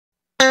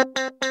My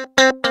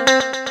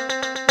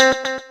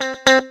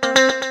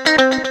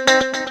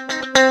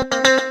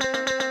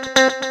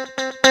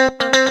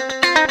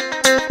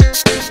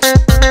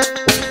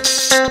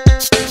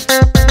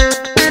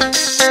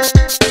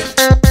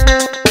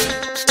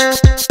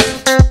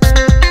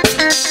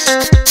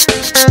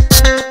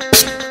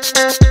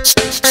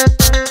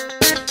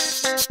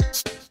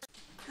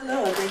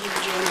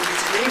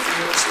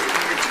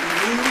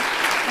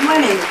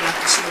name is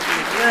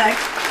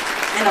LongSuffering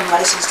and I'm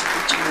licensed to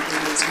preach and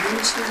ordained as a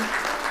minister,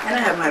 and I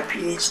have my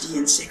PhD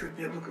in Sacred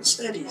Biblical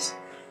Studies.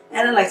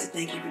 And I'd like to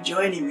thank you for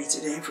joining me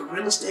today for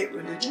Real Estate,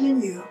 Religion,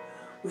 and You,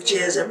 which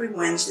is every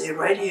Wednesday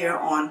right here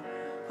on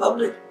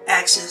Public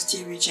Access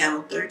TV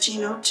Channel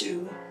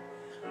 1302,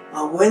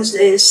 on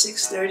Wednesdays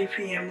 6:30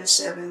 p.m. to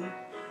 7,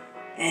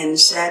 and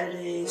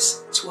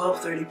Saturdays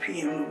 12:30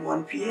 p.m. to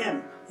 1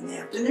 p.m. in the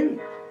afternoon.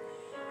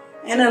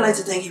 And I'd like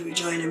to thank you for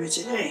joining me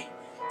today.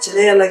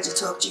 Today I'd like to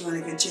talk to you on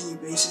a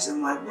continued basis of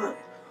my book,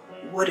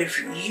 What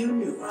If You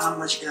Knew How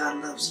Much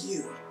God Loves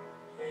You?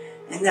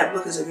 And that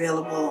book is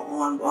available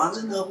on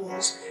Barnes &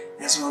 Nobles,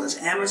 as well as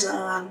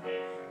Amazon,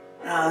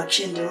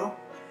 Kindle,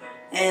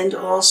 and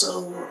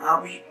also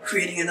I'll be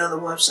creating another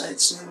website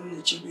soon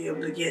that you'll be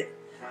able to get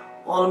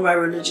all of my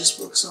religious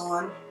books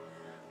on.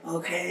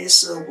 Okay,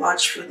 so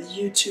watch for the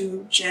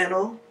YouTube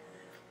channel,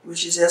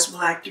 which is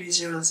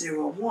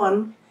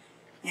SBlack3001,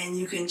 and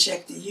you can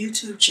check the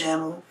YouTube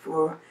channel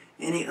for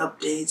any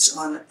updates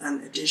on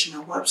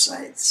additional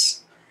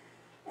websites.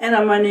 And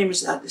my name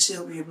is Dr.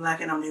 Sylvia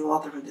Black, and I'm the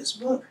author of this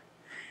book.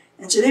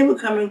 And today we're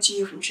coming to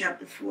you from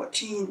chapter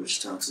 14,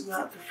 which talks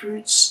about the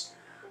fruits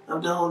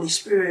of the Holy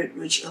Spirit,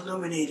 which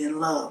illuminate in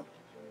love.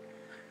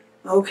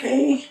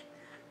 Okay,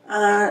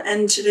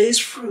 and today's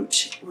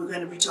fruit we're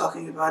going to be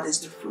talking about is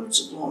the fruits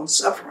of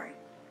long-suffering.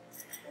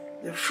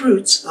 The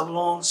fruits of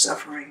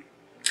long-suffering.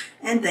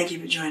 And thank you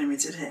for joining me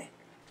today.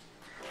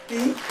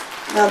 Okay?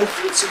 Now, the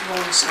fruits of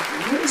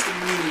long-suffering. What is the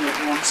meaning of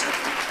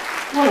long-suffering?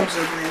 Well, I'm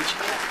so glad you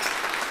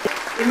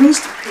asked. It means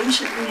to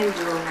patiently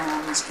endure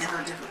wrongs and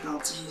or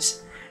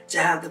difficulties, to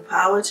have the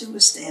power to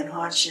withstand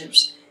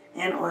hardships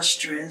and or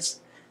stress,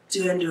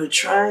 to endure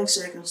trying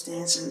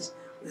circumstances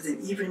with an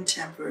even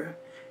temper,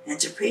 and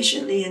to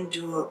patiently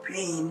endure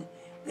pain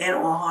and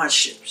or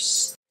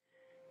hardships.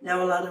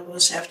 Now, a lot of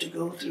us have to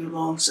go through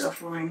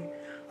long-suffering.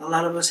 A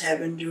lot of us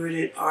have endured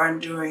it, are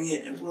enduring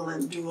it, and will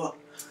endure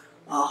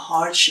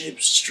hardship,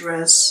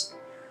 stress.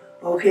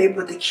 Okay,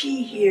 but the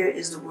key here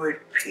is the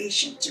word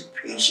patient, to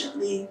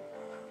patiently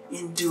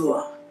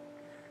endure,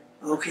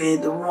 okay,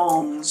 the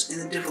wrongs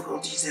and the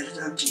difficulties that are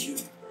done to you,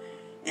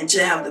 and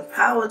to have the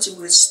power to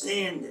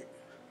withstand it,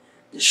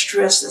 the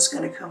stress that's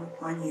going to come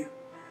upon you,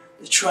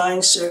 the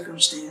trying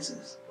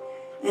circumstances.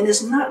 And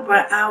it's not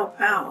by our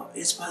power,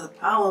 it's by the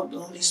power of the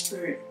Holy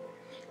Spirit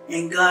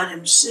and God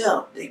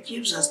Himself that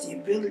gives us the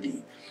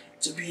ability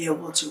to be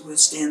able to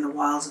withstand the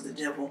wiles of the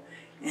devil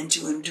and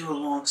to endure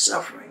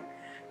long-suffering.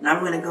 Now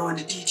I'm going to go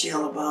into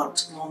detail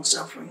about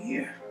long-suffering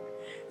here.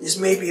 This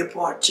may be a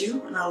part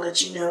 2, and I'll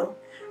let you know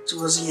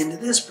towards the end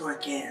of this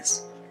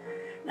broadcast.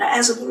 Now,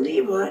 as a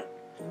believer,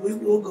 we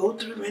will go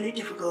through many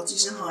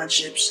difficulties and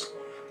hardships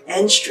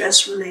and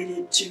stress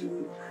related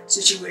to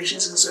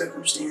situations and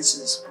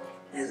circumstances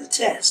as a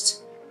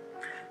test.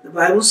 The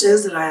Bible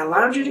says that I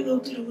allowed you to go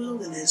through the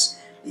wilderness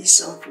these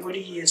some 40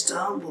 years to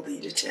humble thee,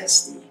 to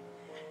test thee,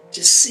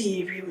 to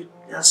see if you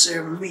would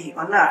serve me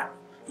or not,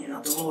 you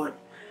know, the Lord.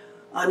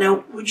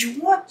 Now, would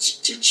you want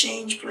to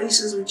change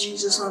places with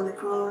Jesus on the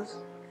cross?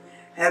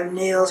 Have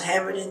nails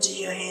hammered into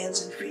your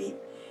hands and feet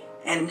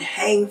and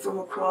hang from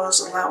a cross,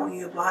 allowing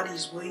your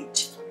body's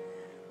weight,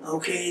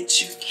 okay,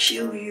 to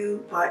kill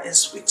you by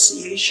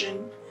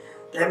asphyxiation?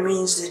 That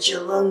means that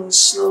your lungs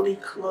slowly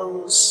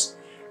close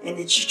and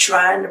that you're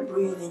trying to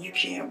breathe and you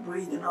can't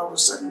breathe, and all of a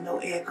sudden no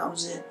air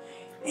comes in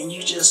and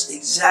you just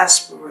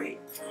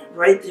exasperate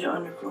right there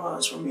on the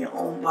cross from your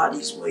own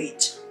body's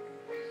weight.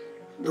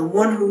 The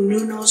one who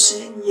knew no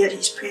sin, yet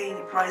He's paying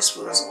the price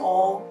for us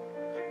all.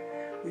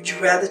 Would you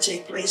rather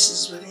take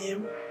places with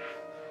Him?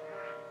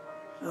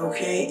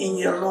 Okay, in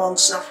your long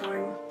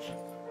suffering?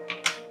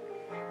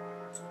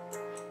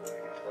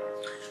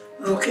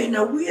 Okay,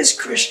 now we as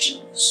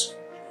Christians,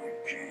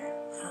 okay,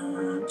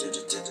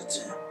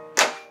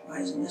 why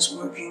isn't this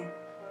working?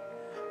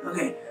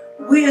 Okay,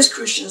 we as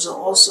Christians are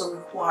also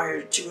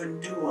required to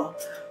endure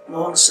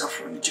long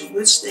suffering, to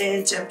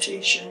withstand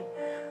temptation,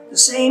 the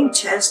same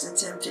test and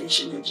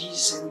temptation that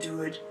Jesus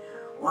endured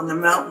on the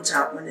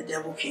mountaintop when the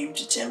devil came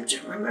to tempt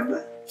Him,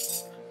 remember?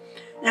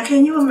 Now,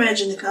 can you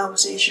imagine the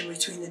conversation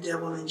between the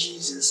devil and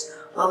Jesus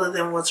other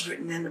than what's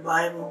written in the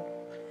Bible?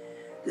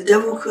 The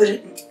devil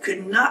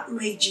could not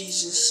make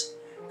Jesus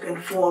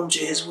conform to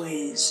his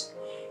ways.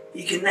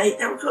 He could not,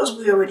 because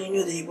we already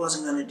knew that he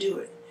wasn't going to do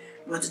it.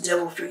 But the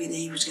devil figured that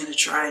he was going to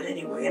try it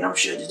anyway. And I'm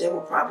sure the devil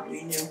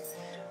probably knew.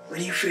 But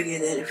he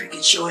figured that if he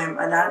could show him,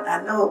 and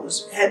I know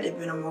it had to have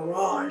been a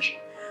mirage.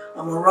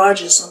 A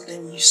mirage is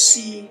something you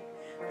see,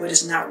 but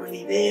it's not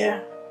really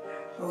there.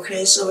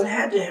 Okay, so it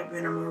had to have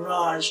been a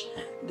mirage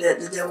that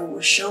the devil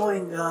was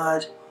showing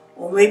God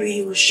Or maybe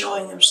he was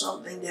showing him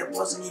something that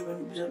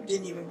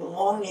didn't even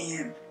belong to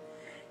him,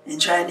 and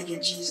trying to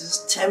get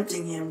Jesus,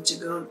 tempting him to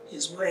go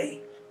his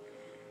way.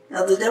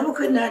 Now the devil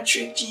could not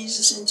trick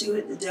Jesus into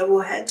it. The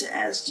devil had to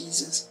ask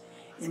Jesus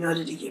in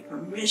order to get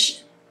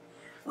permission.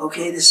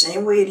 Okay, the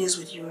same way it is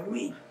with you and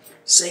me.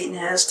 Satan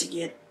has to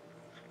get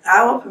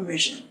our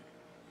permission,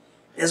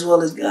 as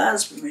well as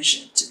God's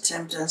permission, to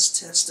tempt us,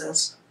 test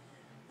us,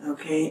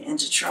 okay, and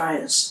to try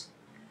us.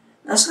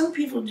 Now some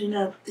people do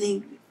not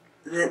think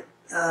that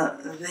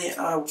they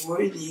are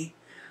worthy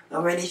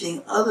of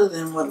anything other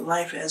than what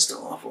life has to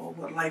offer, or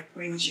what life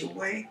brings your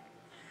way,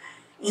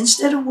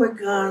 instead of what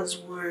God's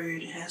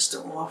word has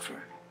to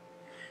offer.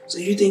 So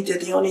you think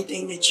that the only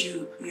thing that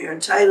you're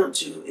entitled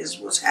to is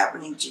what's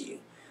happening to you,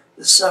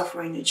 the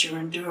suffering that you're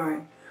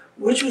enduring,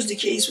 which was the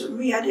case with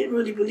me. I didn't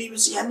really believe it.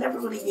 See, I never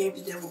really gave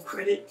the devil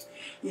credit,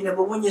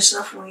 but when you're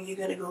suffering, you're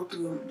going to go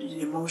through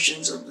the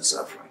emotions of the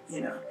suffering,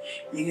 You're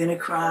going to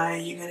cry,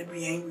 you're going to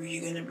be angry,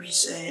 you're going to be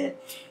sad,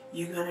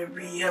 you're going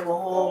to have a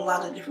whole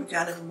lot of different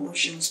kind of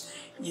emotions.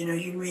 You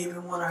may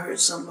even want to hurt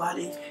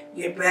somebody,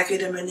 get back at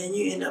them, and then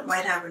you end up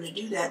might having to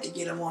do that to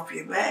get them off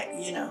your back,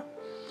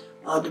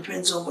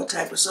 Depends on what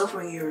type of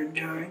suffering you're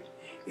enduring.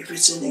 If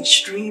it's an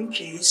extreme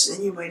case,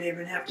 then you might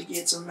even have to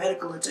get some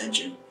medical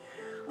attention.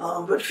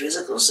 But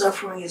physical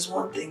suffering is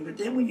one thing, but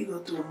then when you go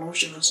through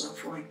emotional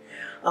suffering,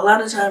 a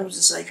lot of times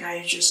the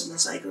psychiatrist and the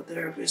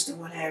psychotherapist and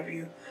what have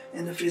you,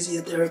 and the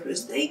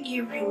physiotherapist, they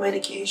give you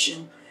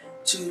medication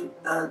to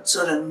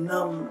sort of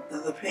numb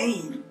the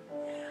pain.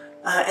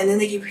 And then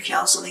they give you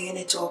counseling and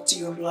they talk to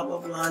you and blah, blah,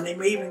 blah, and they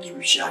may even give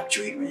you shock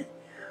treatment.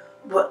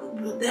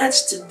 But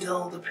that's to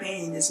dull the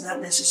pain. It's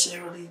not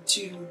necessarily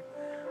to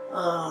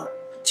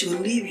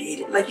alleviate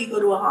it. Like you go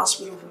to a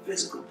hospital for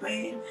physical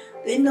pain,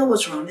 they know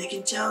what's wrong. They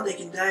can tell, they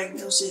can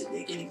diagnose it,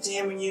 they can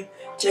examine you,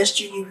 test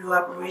you, give you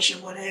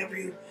operation, what have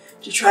you,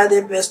 to try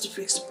their best to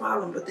fix the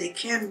problem. But they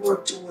can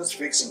work towards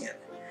fixing it,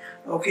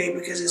 okay?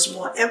 Because it's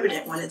more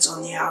evident when it's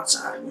on the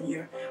outside,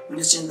 when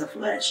it's in the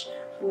flesh.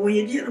 But when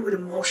you're dealing with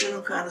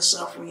emotional kind of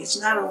suffering, it's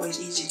not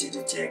always easy to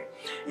detect.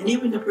 And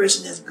even the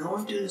person that's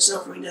going through the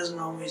suffering doesn't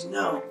always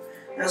know.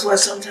 That's why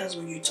sometimes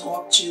when you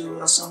talk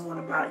to someone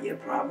about your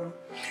problem,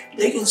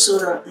 they can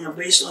sort of,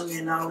 based on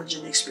their knowledge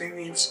and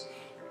experience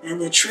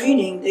and their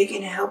training, they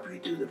can help you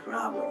through the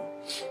problem.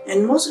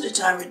 And most of the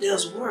time it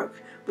does work,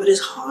 but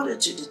it's harder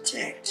to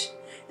detect.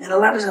 And a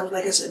lot of times,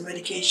 like I said,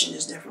 medication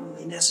is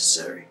definitely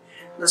necessary.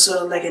 That's sort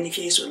of like in the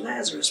case with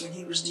Lazarus when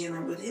he was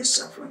dealing with his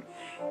suffering.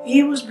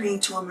 He was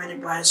being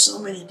tormented by so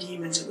many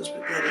demons, it was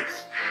pathetic.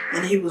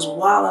 And he was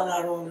wilding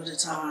out all of the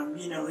time.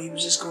 He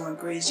was just going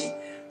crazy.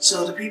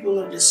 So the people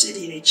of the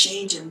city, they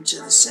changed him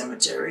to the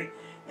cemetery,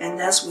 and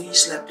that's where he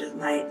slept at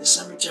night. The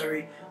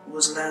cemetery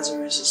was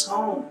Lazarus'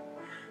 home,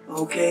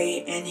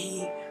 okay? And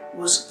he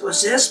was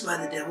possessed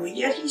by the devil,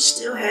 yet he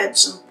still had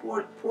some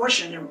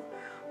portion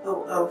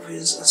of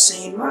his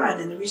sane mind.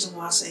 And the reason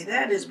why I say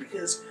that is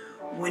because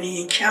when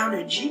he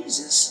encountered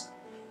Jesus,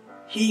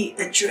 he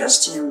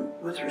addressed him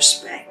with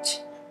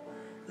respect.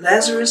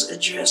 Lazarus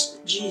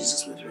addressed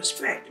Jesus with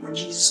respect when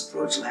Jesus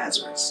approached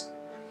Lazarus.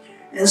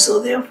 And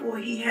so therefore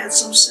he had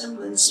some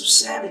semblance of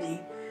sanity,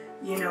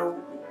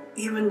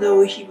 even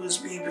though he was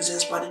being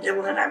possessed by the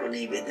devil. And I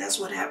believe that's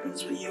what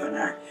happens with you and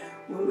I.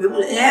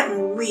 When it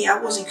happened with me, I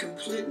wasn't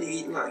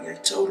completely,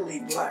 totally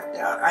blacked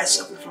out. I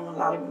suffered from a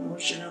lot of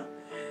emotional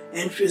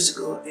and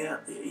physical,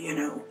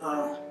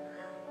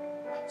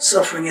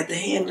 suffering at the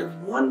hand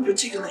of one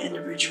particular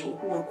individual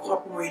who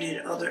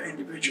incorporated other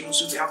individuals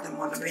who got them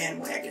on the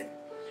bandwagon.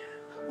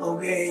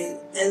 Okay,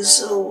 and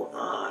so,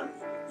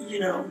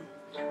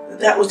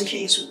 that was the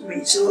case with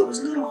me. So it was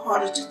a little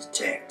harder to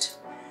detect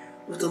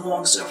with the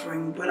long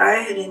suffering, but I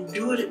had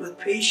endured it with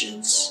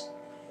patience,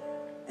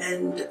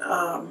 and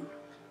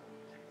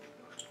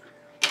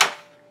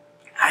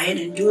I had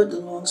endured the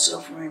long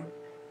suffering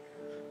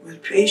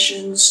with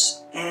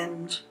patience,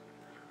 and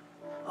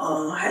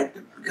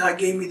God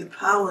gave me the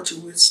power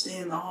to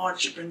withstand the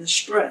hardship and the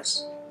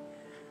stress.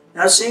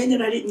 Now, saying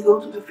that I didn't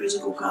go through the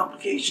physical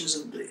complications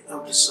of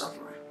the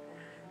suffering,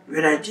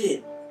 but I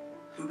did.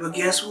 But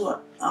guess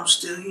what? I'm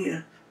still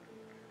here.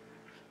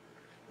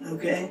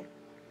 Okay?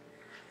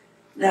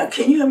 Now,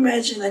 can you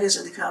imagine, like I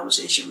said, the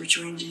conversation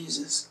between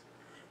Jesus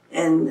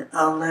and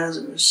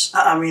Lazarus?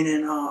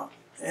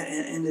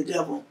 And the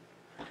devil.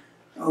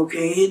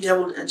 Okay,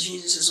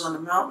 Jesus is on the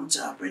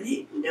mountaintop, and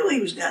he knew he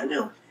was God.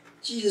 No,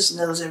 Jesus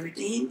knows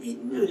everything. He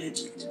knew that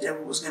the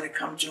devil was going to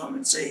come to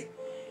him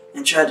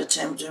and try to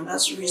tempt him.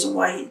 That's the reason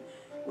why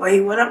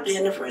he went up there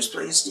in the first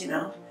place.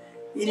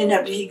 He didn't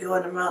have to go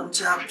on the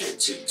mountaintop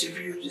to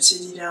view the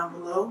city down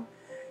below.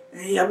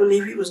 And I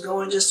believe he was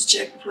going just to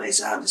check the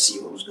place out to see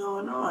what was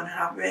going on,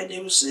 how bad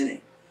they were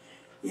sinning.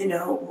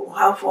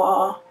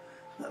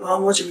 How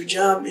much of a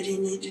job did he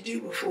need to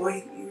do before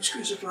he was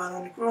crucified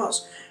on the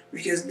cross?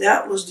 Because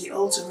that was the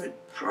ultimate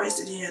price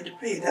that he had to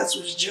pay. That's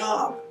his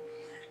job.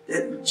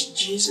 That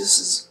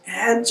Jesus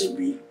had to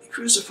be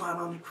crucified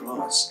on the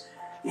cross.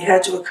 He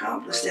had to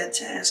accomplish that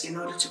task in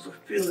order to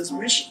fulfill his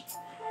mission,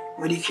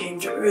 what he came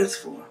to earth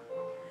for.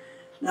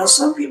 Now,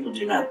 some people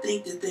do not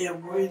think that they are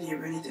worthy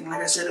of anything.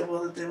 Like I said, it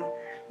will them,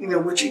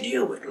 what you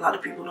deal with. A lot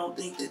of people don't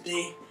think that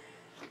they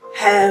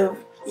have,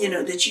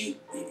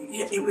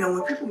 that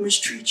when people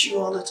mistreat you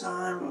all the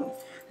time, or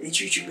they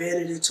treat you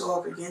bad, or they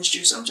talk against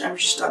you,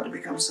 sometimes you start to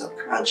become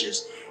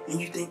subconscious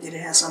and you think that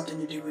it has something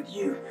to do with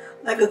you.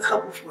 Like a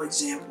couple, for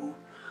example,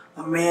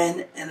 a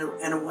man and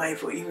a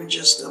wife, or even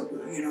just a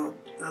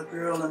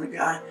girl and a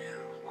guy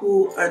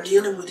who are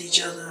dealing with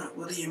each other,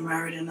 whether you're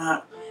married or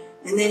not,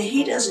 and then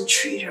he doesn't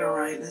treat her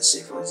right, let's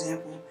say for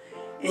example,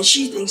 and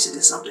she thinks it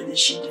is something that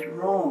she did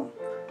wrong.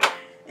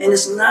 And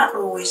it's not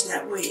always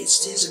that way.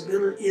 It's his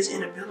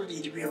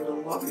inability to be able to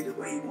love you the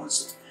way he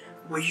wants to,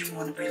 the way you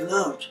want to be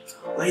loved,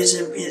 or his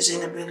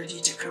inability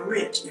to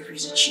commit if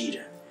he's a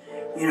cheater.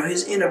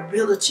 His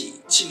inability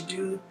to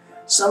do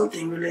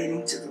something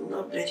relating to the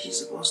love that he's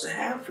supposed to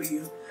have for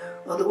you,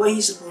 or the way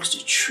he's supposed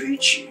to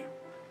treat you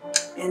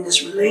in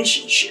this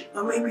relationship.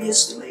 Or maybe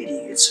it's the lady,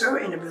 it's her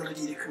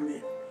inability to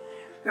commit,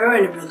 her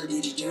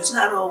inability to do. It's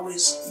not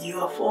always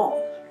your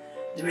fault,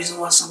 the reason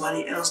why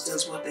somebody else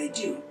does what they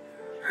do.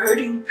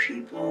 Hurting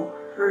people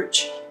hurt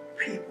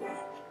people.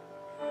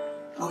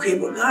 Okay,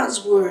 but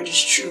God's word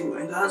is true,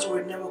 and God's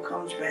word never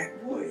comes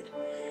back void.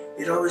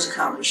 It always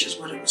accomplishes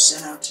what it was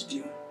sent out to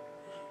do.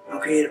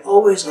 Okay, it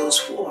always goes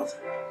forth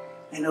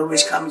and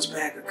always comes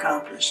back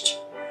accomplished.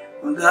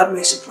 When God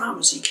makes a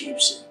promise, he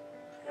keeps it.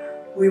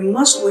 We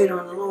must wait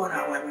on the Lord,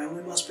 however, and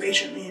we must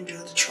patiently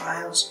endure the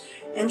trials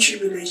and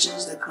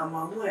tribulations that come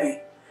our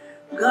way.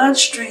 God's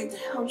strength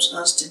helps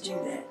us to do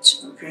that,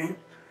 okay?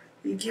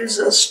 He gives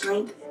us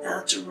strength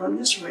to run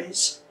this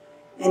race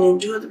and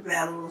endure the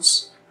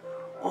battles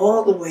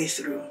all the way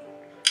through.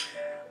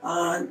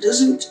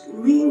 Doesn't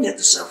mean that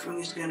the suffering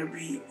is going to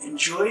be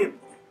enjoyable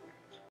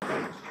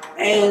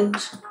and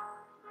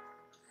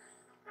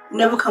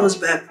never comes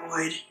back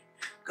void.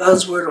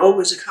 God's word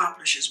always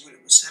accomplishes what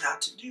it was set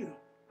out to do.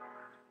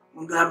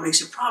 When God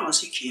makes a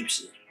promise, he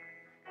keeps it.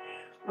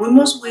 We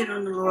must wait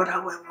on the Lord,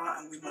 however,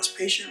 and we must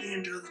patiently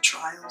endure the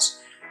trials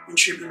and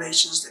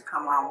tribulations that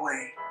come our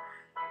way.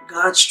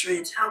 God's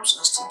strength helps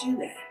us to do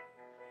that.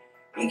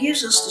 He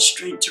gives us the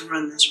strength to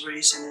run this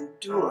race and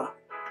endure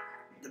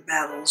the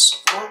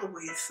battles all the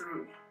way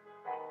through.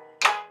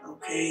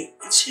 Okay,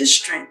 it's his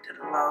strength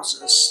that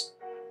allows us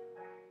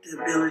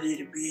the ability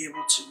to be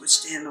able to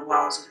withstand the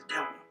wiles of the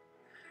devil.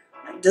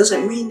 It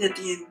doesn't mean that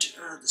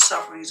the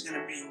suffering is going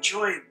to be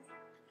enjoyable.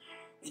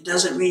 It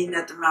doesn't mean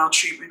that the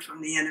maltreatment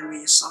from the enemy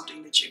is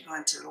something that you're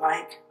going to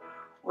like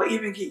or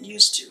even get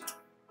used to.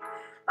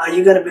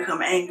 You're going to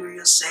become angry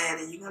or sad,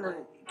 and you're going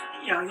to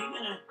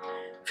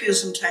feel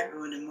some type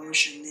of an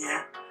emotion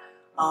there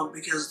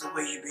because of the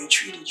way you're being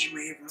treated. You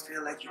may even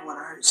feel like you want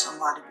to hurt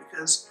somebody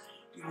because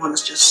you want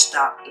to just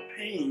stop the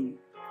pain.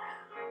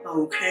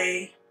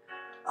 Okay?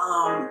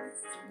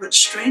 But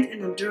strength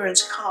and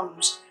endurance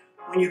comes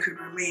when you can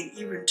remain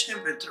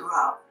even-tempered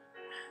throughout.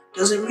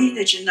 Doesn't mean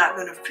that you're not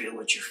going to feel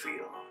what you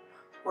feel,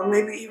 or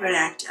maybe even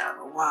act out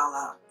or wild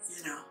out,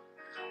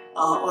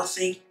 or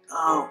think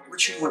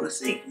what you want to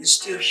think. You're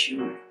still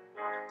human.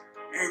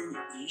 And,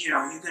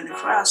 you're going to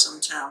cry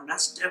sometime.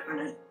 That's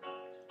definite.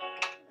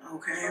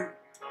 Okay?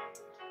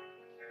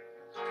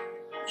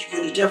 You're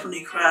going to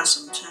definitely cry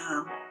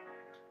sometime.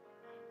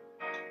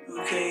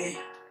 Okay?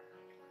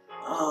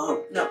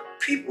 Now,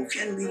 people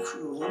can be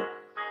cruel.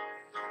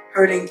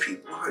 Hurt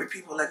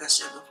people, like I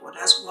said before.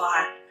 That's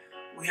why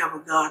we have a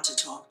God to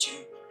talk to.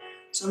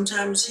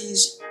 Sometimes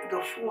he's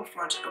the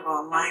forefront of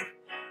our life,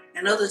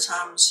 and other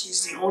times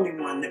he's the only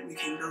one that we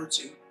can go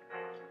to.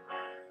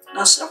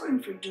 Now,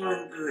 suffering for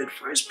doing good.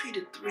 1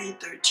 Peter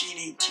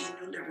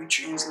 3:13-18, New Living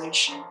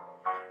Translation,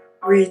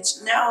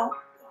 reads, "Now,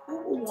 who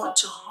will want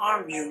to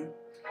harm you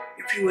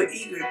if you are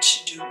eager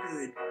to do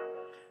good?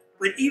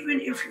 But even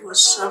if you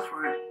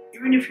suffer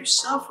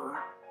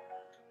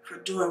for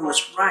doing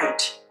what's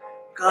right,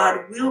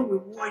 God will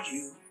reward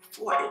you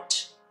for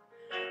it.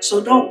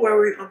 So don't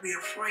worry or be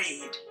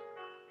afraid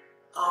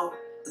of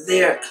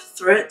their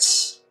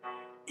threats.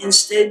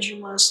 Instead, you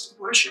must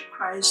worship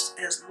Christ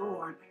as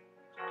Lord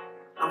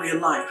of your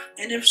life.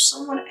 And if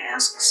someone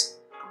asks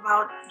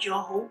about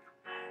your hope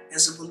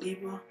as a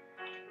believer,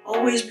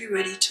 always be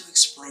ready to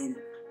explain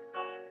it.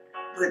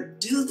 But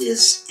do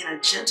this in a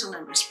gentle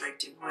and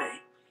respectful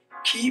way.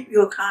 Keep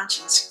your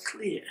conscience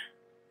clear.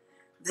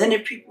 Then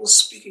if people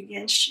speak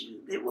against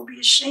you, they will be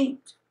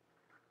ashamed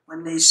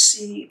when they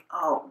see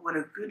what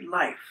a good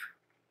life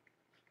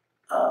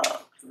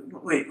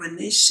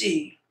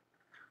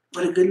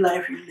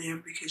you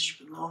live because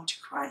you belong to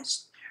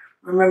Christ.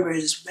 Remember, it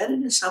is better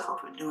to suffer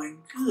for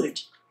doing good,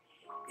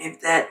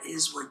 if that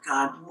is what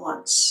God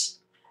wants,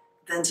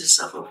 than to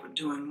suffer for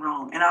doing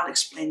wrong." And I'll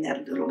explain that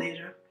a little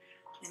later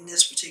in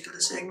this particular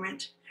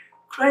segment.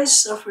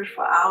 Christ suffered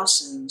for our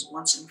sins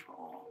once and for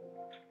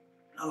all.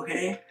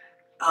 Okay?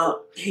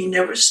 He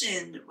never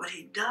sinned, but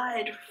he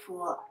died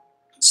for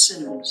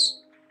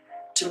sinners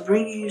to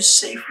bring you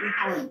safely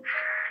home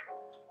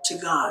to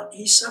God.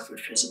 He suffered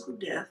physical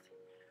death,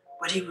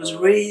 but he was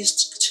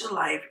raised to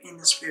life in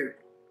the spirit.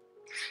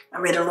 I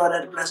may the Lord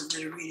add a blessing to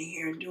the reading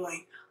here and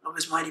doing of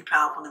his mighty,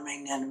 powerful, and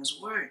magnanimous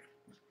word.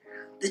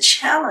 The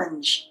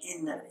challenge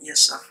in your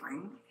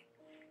suffering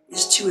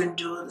is to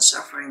endure the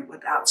suffering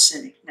without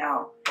sinning.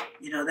 Now,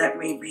 that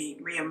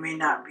may or may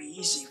not be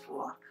easy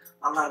for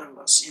a lot of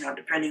us,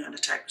 depending on the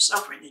type of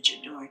suffering that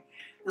you're doing.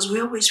 Because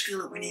we always feel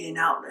that we need an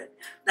outlet.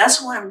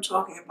 That's why I'm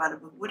talking about it.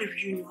 But what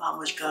if you knew how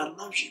much God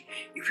loves you?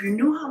 If you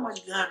knew how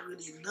much God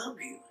really loved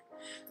you,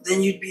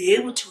 then you'd be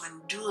able to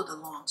endure the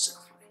long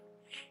suffering.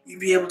 You'd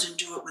be able to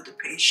do it with the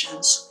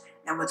patience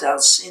and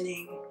without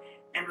sinning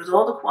and with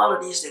all the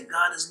qualities that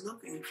God is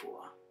looking for.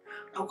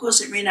 Of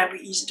course, it may not be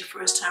easy the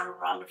first time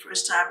around. The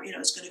first time,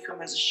 it's going to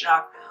come as a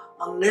shock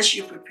unless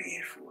you're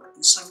prepared for it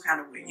in some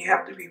kind of way. You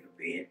have to be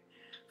prepared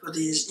for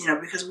these,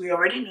 because we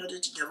already know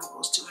that the devil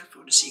goes to and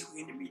fro to see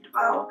who can be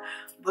devoured.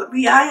 But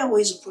I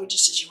always approach a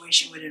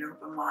situation with an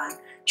open mind,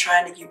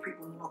 trying to give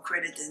people more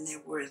credit than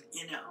they're worth,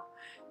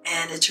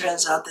 And it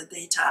turns out that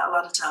a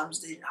lot of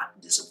times they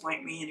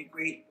disappoint me in a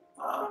great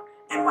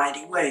and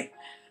mighty way.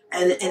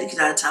 And a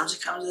lot of times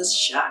it comes as a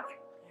shock.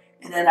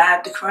 And then I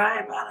have to cry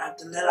about it. I have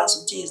to let out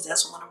some tears.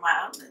 That's one of my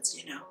outlets,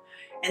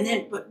 And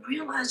then, but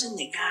realizing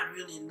that God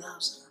really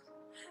loves us,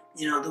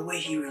 the way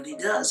he really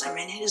does. I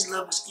mean, his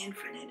love is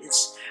infinite.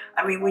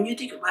 When you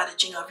think about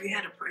it, if you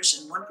had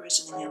one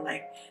person in your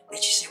life that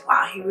you say,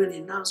 wow, he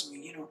really loves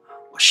me,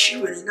 or she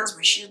really loves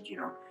me.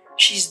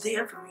 She's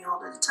there for me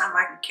all the time.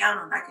 I can count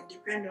on her. I can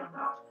depend on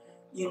her.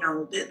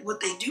 That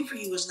what they do for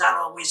you is not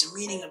always the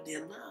meaning of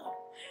their love,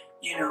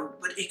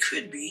 but it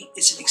could be.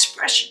 It's an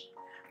expression.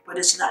 But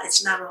it's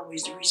not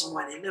always the reason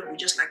why they love you.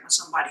 Just like when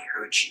somebody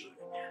hurts you,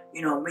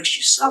 makes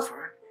you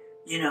suffer,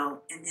 and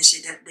they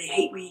say that they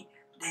hate me,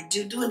 they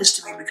doing this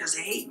to me because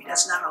they hate me.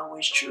 That's not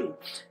always true.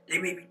 They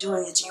may be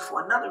doing it to you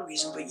for another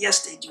reason, but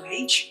yes, they do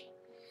hate you.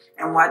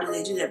 And why do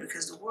they do that?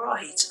 Because the world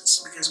hates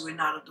us, because we're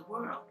not of the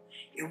world.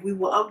 If we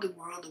were of the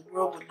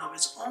world would love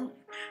its own.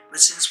 But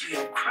since we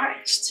are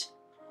Christ,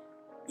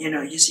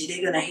 you see,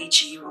 they're going to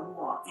hate you even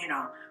more,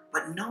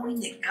 But knowing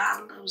that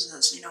God loves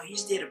us,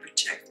 he's there to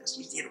protect us.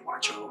 He's there to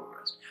watch over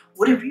us.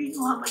 What if you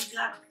know how much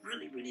God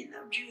really, really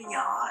loved you in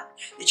your heart?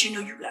 That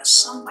you got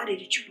somebody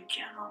that you can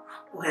count on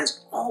who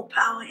has all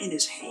power in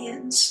his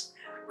hands,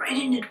 right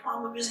in the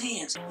palm of his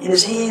hands. In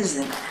his hands,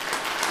 then.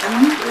 And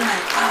when you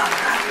realize, wow,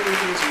 God really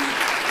loves me.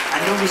 I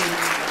know he's going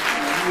to protect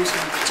me. I know he's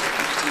going to protect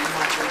me. He's going to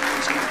watch over me.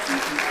 He's going to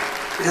keep me.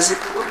 Because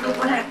look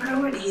what happened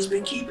already. He's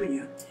been keeping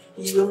you.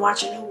 He's been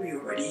watching over you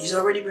already. He's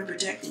already been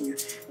protecting you.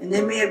 And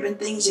there may have been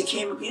things that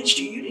came against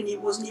you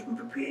wasn't even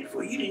prepared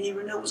for. You didn't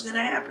even know was going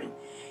to happen.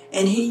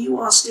 And here you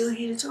are still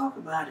here to talk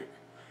about it.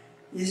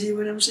 You see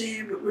what I'm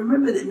saying? But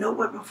remember that no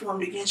weapon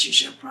formed against you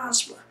shall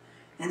prosper.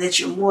 And that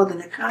you're more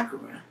than a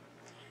conqueror.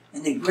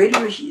 And that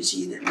greater is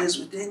he that lives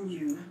within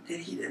you than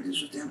he that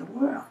lives within the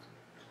world.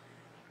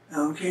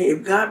 Okay?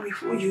 If God be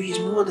for you, he's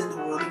more than the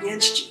world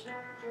against you.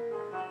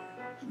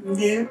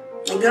 Okay?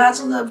 And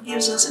God's love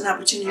gives us an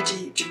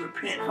opportunity to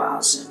repent for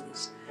our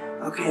sins,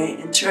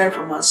 okay, and turn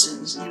from our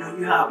sins. You know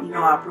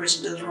how a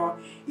person does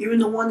wrong, even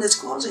the one that's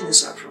causing the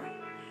suffering.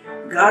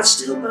 God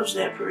still loves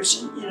that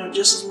person,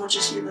 just as much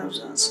as he loves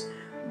us.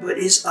 But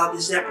is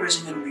that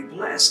person going to be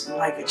blessed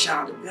like a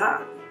child of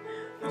God?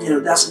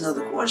 That's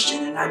another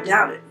question, and I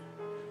doubt it.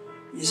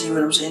 You see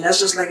what I'm saying?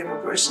 That's just like if a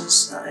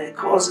person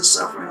causes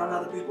suffering on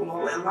other people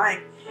all their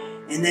life,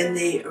 and then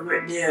they're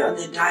on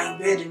their dying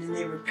bed, and then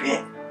they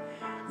repent.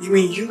 You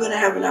mean you're going to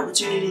have an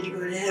opportunity to go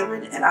to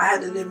heaven, and I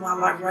had to live my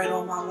life right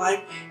all my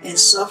life and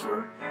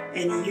suffer,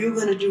 and you're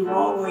going to do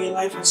wrong all your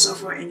life and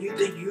suffer, and you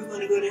think you're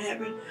going to go to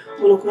heaven?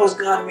 Well, of course,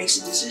 God makes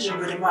a decision,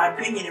 but in my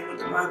opinion and what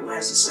the Bible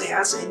has to say,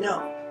 I say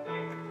no.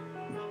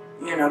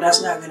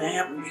 That's not going to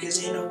happen,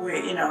 because ain't no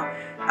way,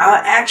 our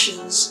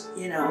actions,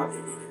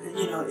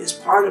 is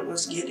part of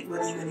us getting,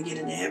 whether you're going to get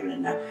into heaven or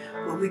not,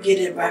 but we get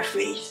it by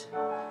faith,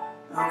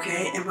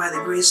 okay, and by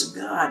the grace of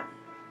God,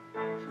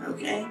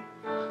 okay?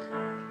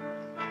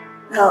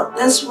 Now,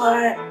 that's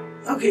why,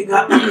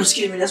 God,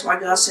 excuse me, that's why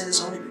God sent his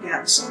only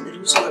begotten Son, that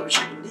whosoever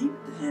should believe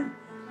in him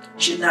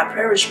should not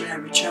perish but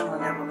have eternal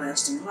and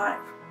everlasting life.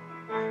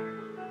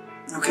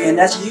 Okay, and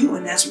that's you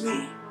and that's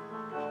me.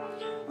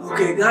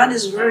 Okay, God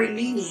is very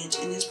lenient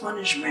in his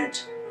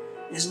punishment.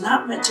 It's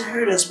not meant to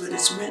hurt us, but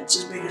it's meant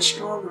to make us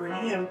stronger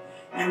in him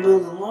and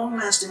build a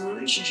long-lasting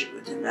relationship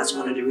with him. That's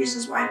one of the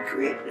reasons why he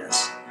created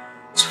us.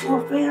 It's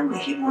for a family.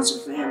 He wants a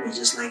family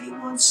just like he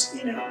wants,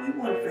 we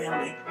want a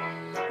family.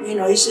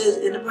 He says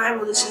in the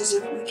Bible, it says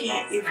if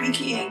he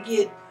can't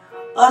get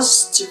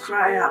us to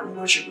cry out and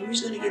worship him,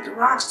 he's going to get the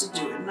rocks to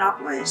do it in our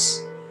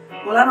place.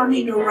 Well, I don't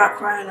need no rock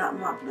crying out in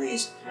my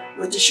place,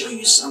 but to show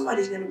you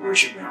somebody's going to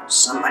worship him,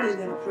 somebody's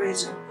going to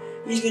praise him.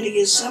 He's going to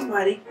get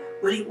somebody,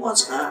 but he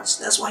wants us.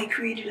 That's why he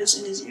created us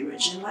in his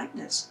image and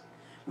likeness.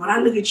 When I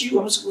look at you,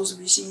 I'm supposed to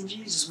be seeing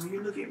Jesus. When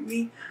you look at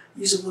me,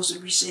 you're supposed to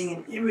be seeing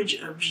an image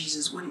of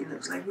Jesus, what he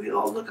looks like. We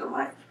all look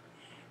alike.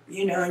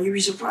 And you'd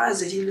be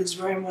surprised that he looks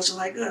very much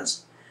like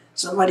us.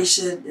 Somebody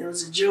said, it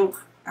was a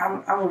joke.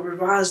 I'm going to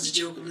revise the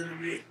joke a little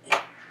bit.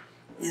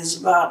 It's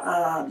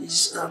about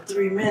these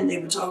three men. They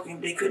were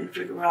talking. They couldn't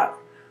figure out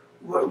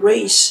what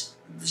race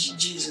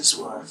Jesus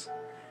was.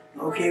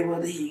 Okay,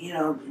 whether he,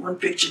 one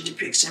picture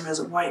depicts him as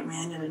a white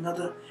man and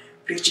another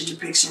picture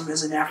depicts him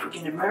as an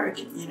African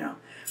American,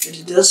 But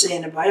it does say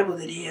in the Bible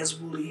that he has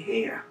woolly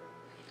hair.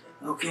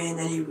 Okay, and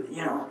then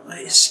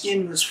his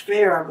skin was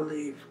fair, I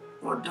believe,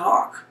 or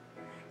dark,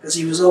 because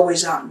he was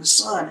always out in the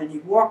sun and he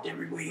walked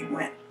everywhere he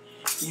went,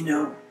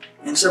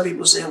 And some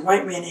people say a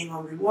white man ain't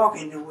gonna be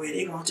walking nowhere;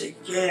 they're gonna take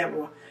a cab,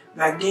 or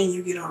back then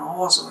you get on a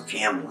horse or a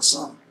camel or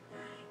something,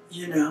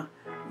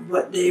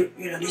 But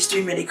these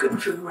three men, they couldn't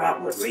figure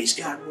out what race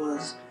God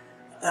was,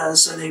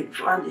 so they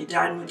finally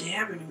died and went to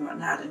heaven and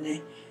whatnot, and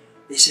they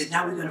said,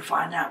 now we're gonna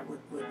find out what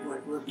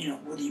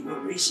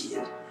race he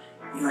is.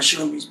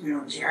 Show him,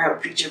 I have a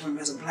picture of him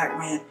as a black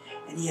man,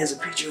 and he has a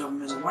picture of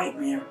him as a white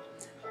man.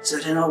 So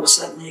then all of a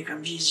sudden, here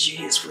comes Jesus. You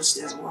hear his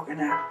footsteps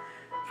walking out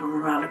from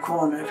around the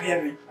corner of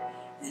heaven,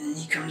 and then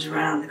he comes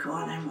around the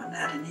corner and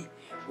whatnot, and he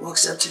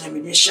walks up to them,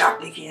 and they're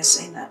shocked. They can't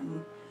say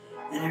nothing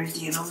and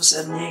everything. And all of a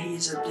sudden, there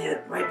he's up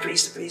there, right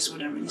face to face with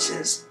them, and he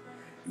says,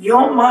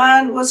 "Yo,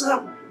 man, what's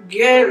up,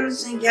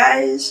 girls and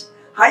guys?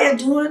 How you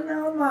doing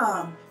now,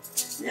 man?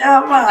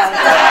 Yeah, man."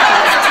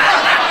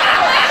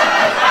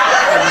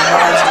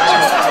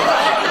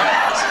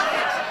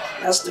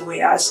 That's the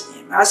way I see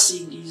him. I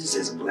see Jesus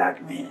as a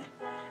black man.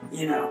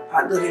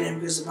 I look at him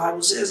because the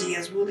Bible says he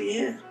has woolly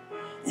hair.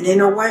 And ain't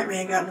no white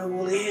man got no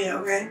woolly hair,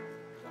 okay?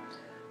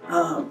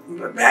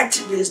 But back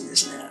to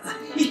business now.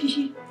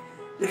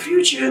 The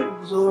future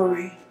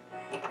glory.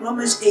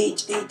 Romans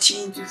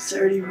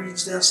 8:18-30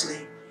 reads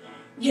thusly.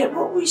 Yet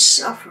what we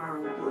suffer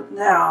with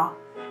now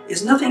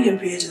is nothing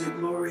compared to the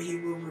glory he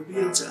will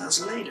reveal to us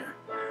later.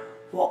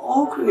 For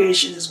all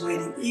creation is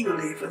waiting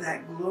eagerly for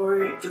that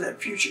glory, for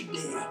that future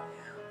day,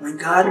 when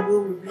God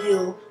will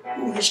reveal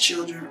who his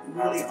children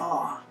really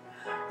are.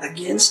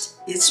 Against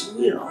its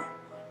will,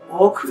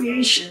 all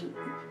creation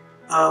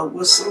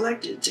was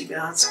selected to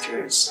God's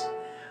curse.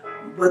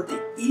 But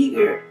with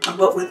eager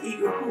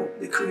hope,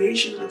 the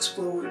creation looks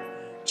forward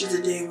to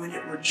the day when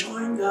it will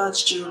join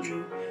God's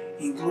children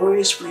in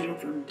glorious freedom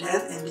from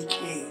death and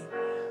decay.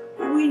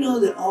 For we know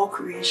that all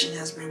creation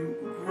has been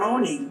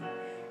groaning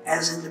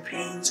as in the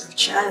pains of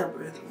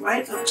childbirth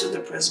right up to the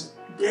present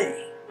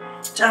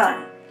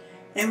time.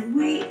 And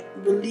we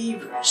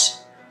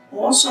believers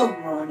also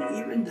groan,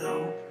 even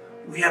though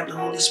we have the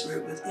Holy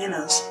Spirit within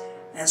us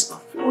as a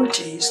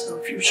foretaste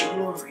of future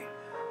glory.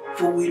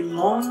 For we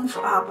long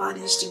for our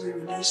bodies to be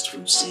released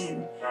from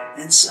sin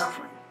and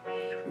suffering.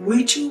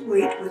 We too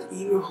wait with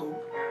eager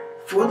hope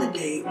for the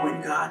day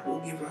when God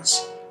will give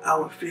us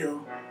our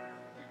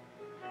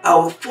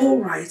full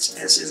rights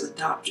as his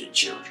adopted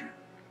children,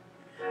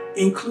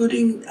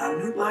 including our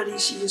new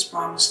bodies he has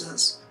promised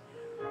us.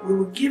 We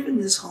were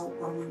given this hope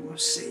when we were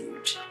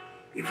saved.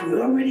 If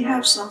we already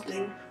have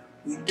something,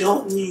 we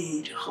don't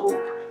need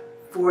hope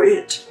for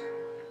it.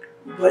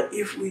 But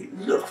if we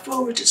look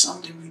forward to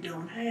something we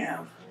don't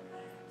have,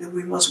 then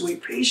we must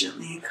wait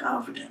patiently and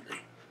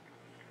confidently.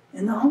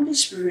 And the Holy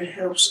Spirit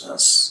helps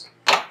us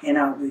in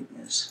our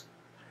weakness.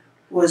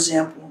 For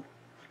example,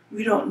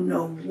 we don't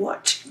know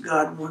what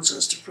God wants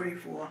us to pray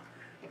for,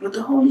 but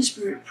the Holy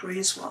Spirit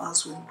prays for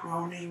us with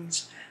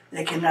groanings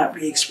that cannot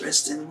be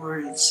expressed in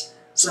words.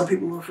 Some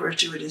people refer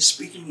to it as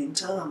speaking in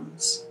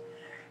tongues.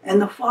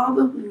 And the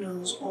Father who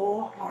knows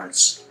all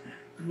hearts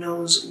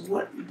knows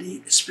what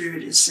the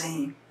Spirit is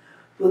saying.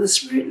 For the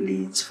Spirit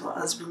leads for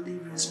us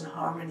believers in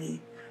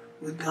harmony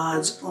with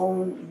God's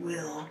own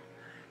will.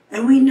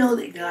 And we know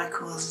that God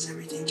causes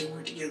everything to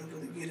work together for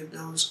the good of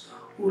those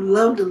who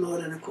love the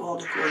Lord and are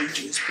called according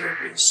to his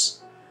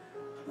purpose.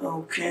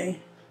 Okay.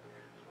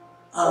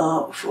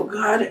 For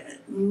God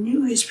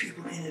knew his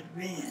people in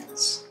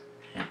advance,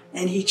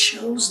 and he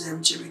chose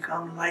them to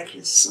become like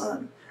his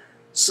Son,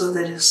 so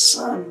that his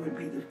Son would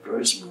be the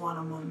firstborn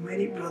among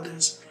many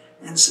brothers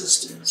and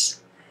sisters.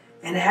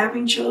 And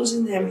having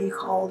chosen them, he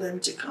called them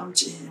to come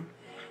to him.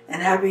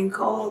 And having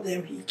called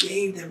them, he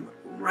gave them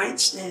right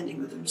standing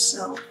with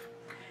himself.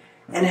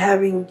 And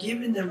having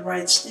given them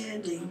right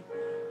standing,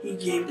 he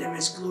gave them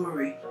his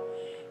glory.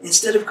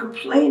 Instead of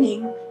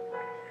complaining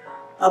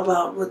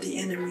about what the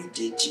enemy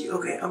did to you.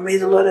 Okay, may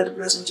the Lord add a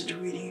blessing to the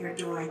reading here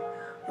doing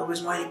of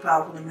his mighty,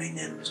 powerful, and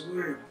magnanimous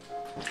word.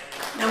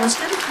 Now,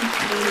 instead of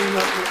complaining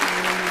about what the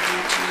enemy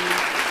did to you,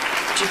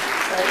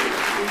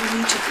 we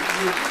need to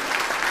forgive them.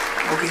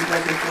 Okay, by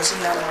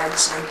confessing out loud and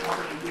saying,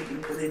 Father, forgive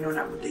them, for they know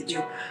not what they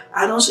do.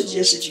 I don't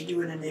suggest that you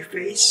do it in their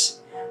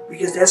face,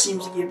 because that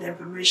seems to give them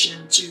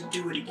permission to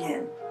do it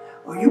again.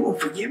 Oh, you won't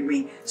forgive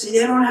me? See,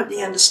 they don't have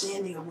the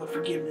understanding of what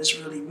forgiveness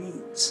really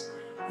means.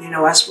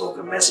 I spoke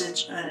a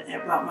message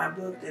about my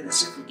book that I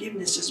said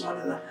forgiveness is one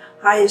of the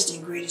highest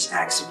and greatest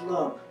acts of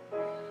love.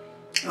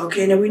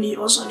 Okay, now we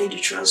also need to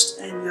trust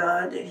in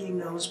God that he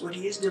knows what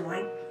he is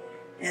doing,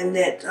 and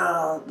that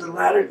your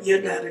latter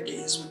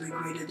days will be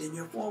greater than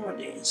your former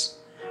days.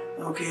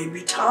 Okay,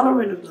 be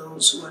tolerant of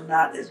those who are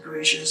not as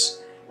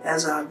gracious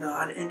as our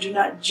God, and do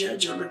not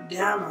judge or look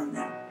down on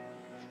them.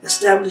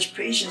 Establish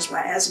patience by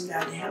asking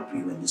God to help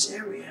you in this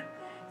area,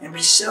 and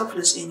be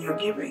selfless in your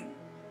giving.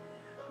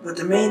 But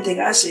the main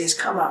thing I say is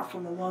come out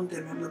from among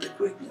them and with a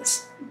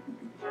quickness.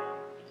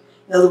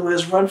 In other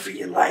words, run for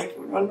your life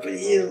or run for the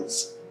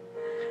hills.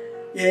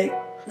 Okay?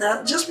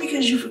 Now, just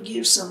because you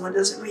forgive someone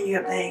doesn't mean you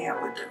have to hang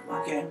out with them,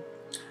 okay?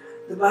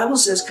 The Bible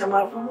says, come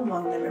out from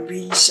among them and be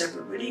ye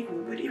separate but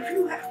equal. But if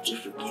you have to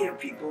forgive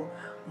people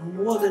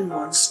more than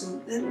once,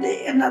 then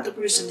they are not the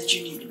person that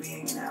you need to be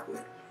hanging out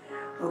with.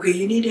 Okay,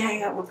 you need to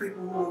hang out with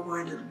people who are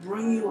going to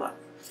bring you up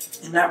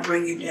and not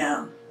bring you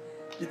down.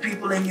 The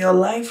people in your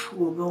life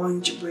who are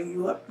going to bring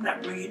you up,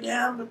 not bring you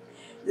down, but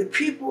the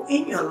people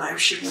in your life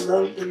should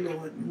love the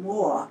Lord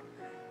more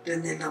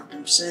than they love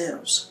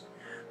themselves.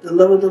 The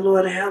love of the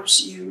Lord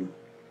helps you,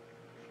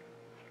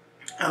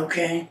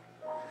 okay?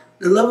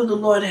 The love of the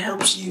Lord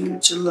helps you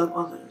to love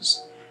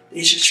others.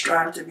 They should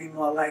strive to be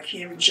more like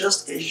Him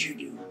just as you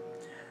do.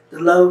 The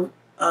love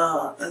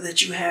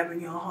that you have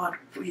in your heart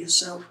for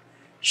yourself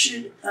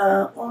should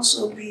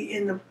also be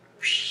in the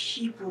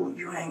people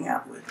you hang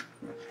out with.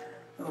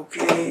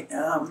 Okay?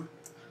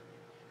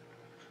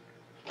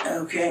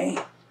 Okay?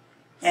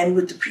 And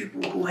with the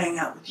people who hang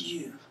out with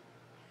you.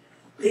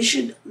 They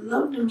should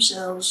love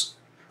themselves,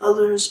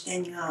 others,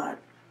 and God.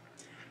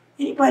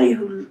 Anybody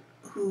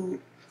who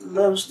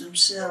loves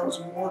themselves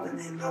more than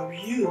they love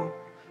you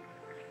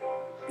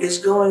is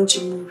going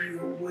to move you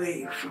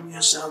away from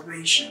your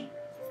salvation.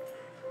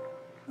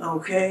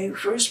 Okay?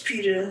 1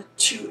 Peter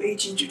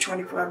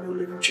 2:18-25, New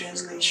Living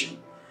Translation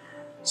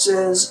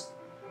says,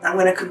 I'm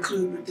going to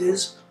conclude with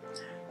this.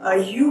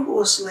 You who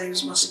are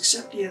slaves must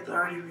accept the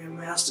authority of your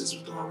masters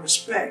with all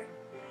respect.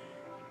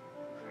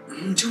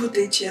 Do what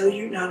they tell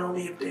you, not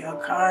only if they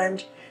are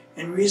kind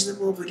and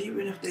reasonable, but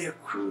even if they are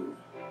cruel.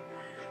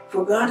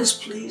 For God is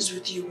pleased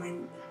with you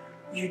when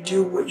you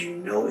do what you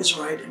know is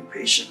right and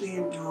patiently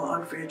endure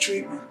unfair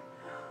treatment.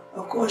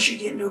 Of course, you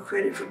get no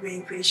credit for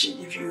being patient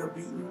if you are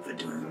beaten for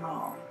doing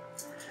wrong.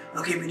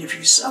 Okay, but if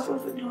you suffer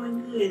for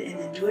doing good and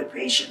endure it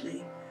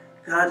patiently,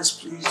 God is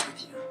pleased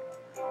with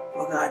you.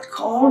 For God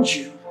called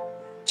you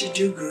to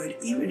do good,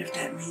 even if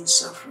that means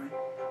suffering.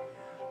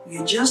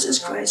 Okay, just as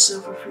Christ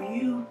suffered for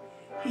you,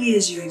 He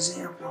is your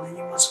example, and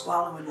you must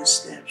follow in His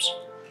steps.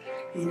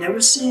 He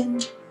never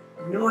sinned,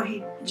 nor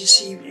He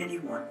deceived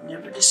anyone,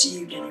 never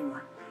deceived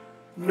anyone,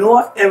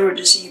 nor ever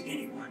deceived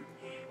anyone.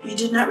 He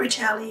did not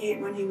retaliate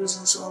when He was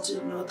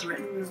insulted, nor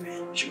threaten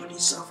revenge when He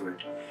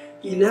suffered.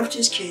 He left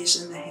His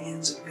case in the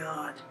hands of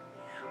God,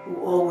 who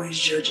always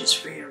judges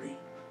fairly.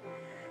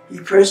 He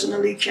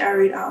personally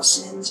carried our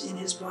sins in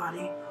His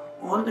body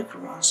on the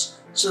cross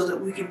so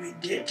that we can be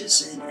dead to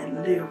sin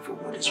and live for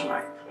what is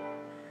right.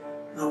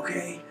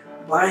 Okay?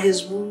 By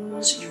His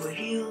wounds you are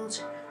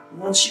healed.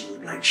 Once you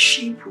were like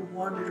sheep who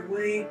wandered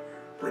away,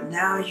 but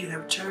now you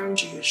have turned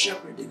to your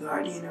shepherd, the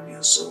guardian of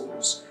your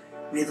souls.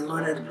 May the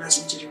Lord add a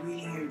blessing to the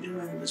reading and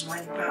doing of His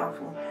mighty,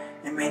 powerful,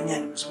 and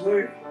magnanimous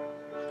word.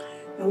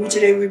 And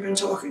today we've been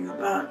talking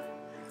about,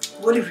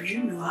 what if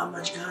you knew how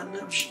much God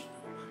loves you?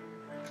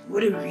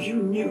 What if you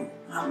knew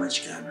how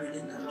much God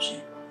really loves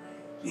you?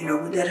 You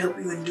know, would that help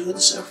you endure the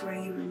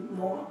suffering even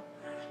more?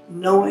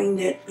 Knowing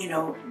that, you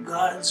know,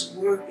 God's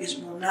work is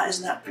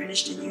not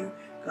finished in you.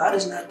 God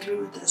is not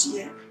through with us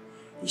yet.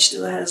 He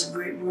still has a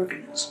great work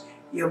in us.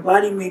 Your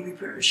body may be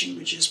perishing,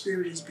 but your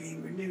spirit is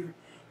being renewed.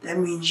 That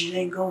means you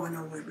ain't going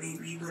nowhere,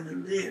 baby. You're going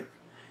to live.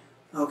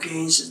 Okay,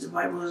 and since the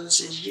Bible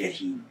says, yet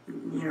He,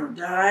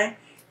 die,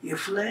 your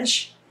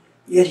flesh,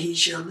 yet He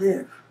shall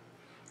live.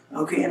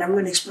 Okay, and I'm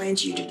going to explain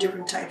to you the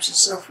different types of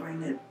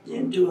suffering that you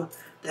endure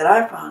that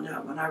I found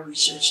out when I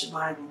researched the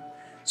Bible.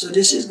 So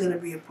this is going to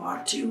be a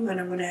part 2, and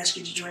I'm going to ask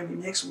you to join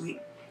me next week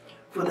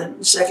for the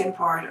second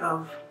part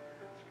of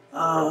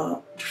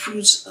the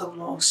fruits of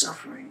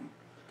long-suffering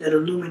that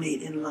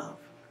illuminate in love.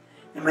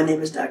 And my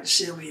name is Dr.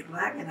 Sylvia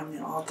Black, and I'm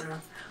the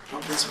author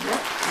of this book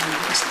and the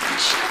host of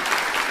this show.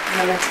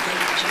 And I'd like to thank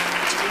you for joining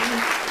me today.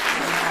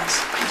 And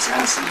peace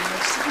out. See you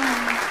next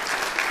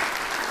time.